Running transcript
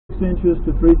inches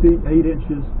to 3 feet 8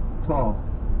 inches tall.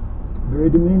 Very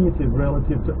diminutive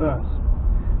relative to us.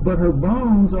 But her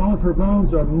bones, all of her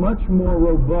bones, are much more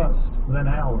robust than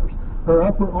ours. Her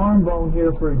upper arm bone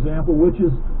here, for example, which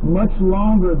is much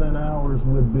longer than ours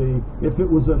would be if it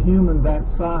was a human that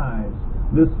size.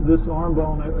 This arm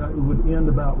bone would end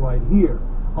about right here.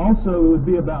 Also, it would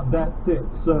be about that thick.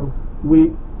 So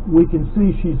we can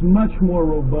see she's much more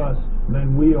robust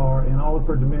than we are in all of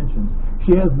her dimensions.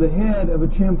 She has the head of a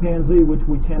chimpanzee, which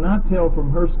we cannot tell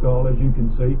from her skull, as you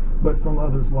can see, but from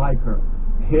others like her.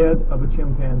 Head of a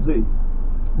chimpanzee.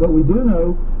 But we do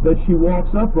know that she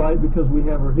walks upright because we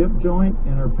have her hip joint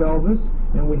and her pelvis,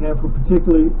 and we have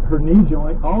particularly her knee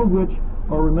joint, all of which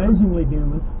are amazingly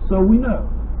human. So we know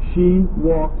she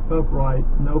walked upright,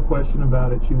 no question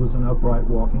about it. She was an upright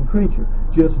walking creature.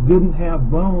 Just didn't have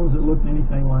bones that looked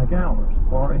anything like ours,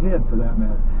 or a head for that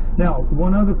matter. Now,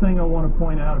 one other thing I want to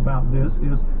point out about this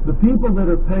is the people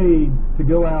that are paid to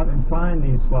go out and find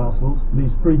these fossils,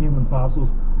 these pre-human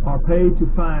fossils, are paid to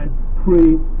find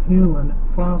pre-human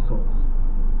fossils.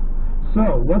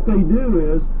 So what they do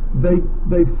is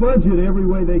they fudge it every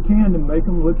way they can to make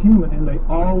them look human, and they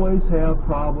always have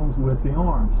problems with the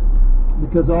arms,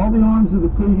 because all the arms of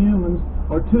the pre-humans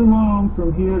are too long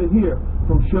from here to here,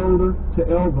 from shoulder to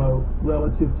elbow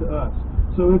relative to us.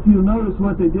 So if you notice,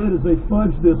 what they did is they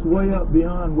fudged this way up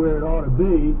beyond where it ought to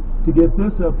be to get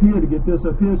this up here,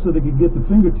 so they could get the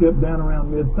fingertip down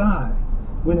around mid-thigh,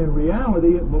 when in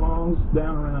reality it belongs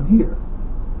down around here.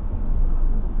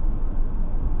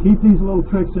 Keep these little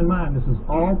tricks in mind. This is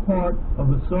all part of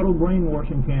the subtle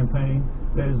brainwashing campaign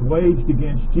that is waged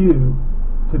against you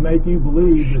to make you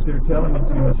believe that they're telling it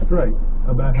to you straight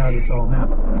about how this all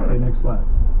happened. Okay, next slide.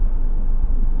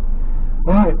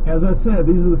 All right, as I said,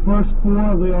 these are the first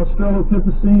 4 of the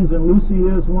Australopithecines, and Lucy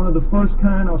is one of the first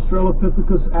kind,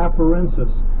 Australopithecus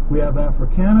afarensis. We have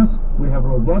Africanus, we have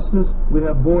Robustus, we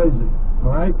have Boise.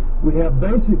 All right, we have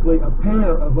basically a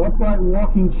pair of upright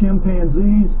walking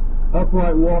chimpanzees,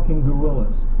 upright walking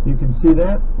gorillas. You can see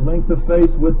that, length of face,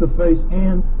 width of face,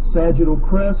 and sagittal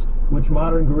crest, which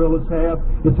modern gorillas have.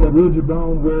 It's a ridge of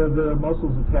bone where the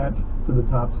muscles attach to the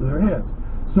tops of their heads.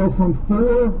 So from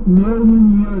 4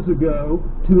 million years ago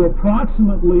to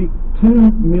approximately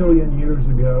 2 million years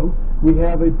ago, we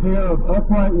have a pair of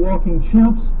upright walking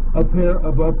chimps, a pair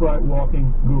of upright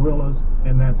walking gorillas,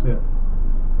 and that's it.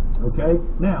 Okay?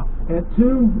 Now, at 2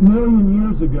 million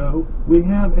years ago, we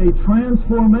have a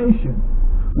transformation.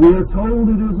 We are told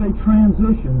it is a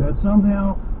transition, that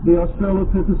somehow the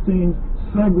Australopithecines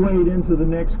segued into the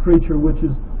next creature, which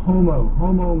is Homo.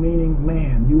 Homo meaning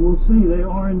man. You will see they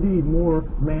are indeed more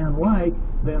man-like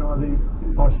than are the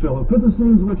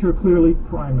Australopithecines, which are clearly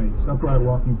primates, upright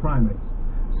walking primates.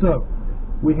 So,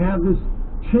 we have this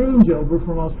changeover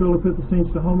from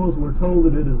Australopithecines to Homos. We're told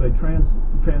that it is a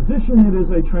transition, it is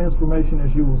a transformation, as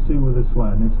you will see with this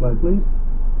slide. Next slide, please.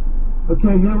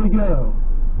 Okay, here we go.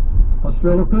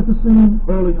 Australopithecine,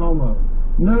 early Homo.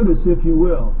 Notice, if you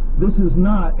will, this is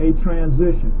not a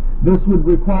transition. This would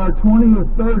require 20 or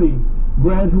 30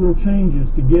 gradual changes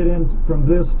to get in from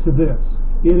this to this.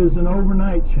 It is an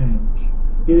overnight change.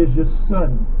 It is just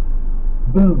sudden.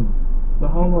 Boom. The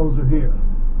Homos are here.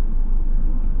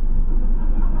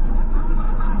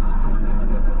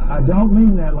 I don't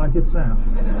mean that like it sounds.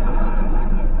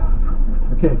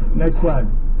 Okay, next slide.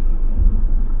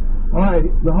 All right,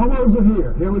 the Homos are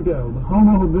here. Here we go. The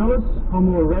Homo habilis,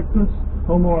 Homo erectus,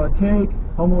 Homo archaic,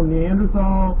 Homo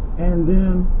neanderthal, and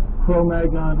then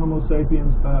Cro-Magnon, Homo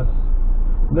sapiens, us.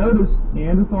 Notice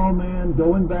Neanderthal man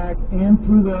going back and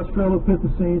through the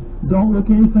Australopithecines don't look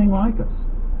anything like us.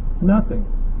 Nothing.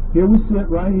 Here we sit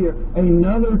right here.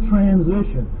 Another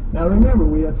transition. Now remember,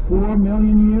 we had 4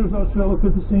 million years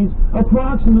Australopithecines,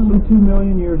 approximately 2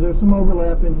 million years. There's some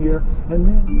overlap in here. And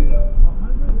then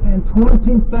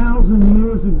 120,000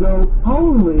 years ago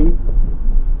only,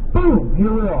 boom,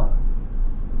 here we are.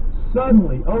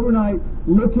 Suddenly, overnight,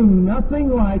 looking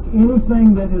nothing like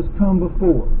anything that has come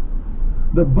before.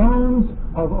 The bones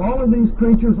of all of these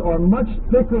creatures are much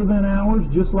thicker than ours,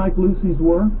 just like Lucy's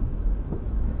were.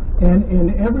 And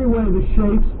in every way, the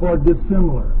shapes are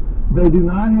dissimilar. They do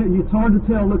not have, it's hard to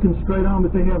tell looking straight on,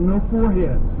 but they have no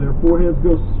foreheads. Their foreheads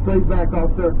go straight back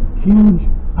off their huge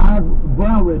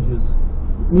brow ridges,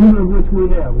 neither of which we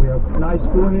have. We have a nice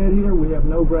forehead here, we have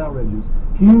no brow ridges.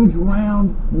 Huge,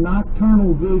 round,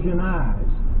 nocturnal vision eyes.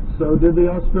 So did the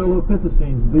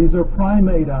Australopithecines. These are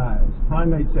primate eyes.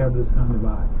 Primates have this kind of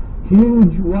eye.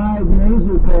 Huge, wide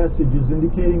nasal passages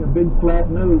indicating a big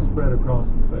flat nose spread across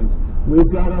the face.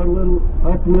 We've got our little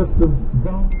uplift of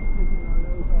bone sticking our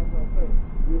nose off our face.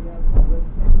 We have a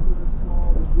rectangular,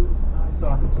 small, reduced, nice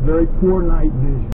sockets, very poor night vision.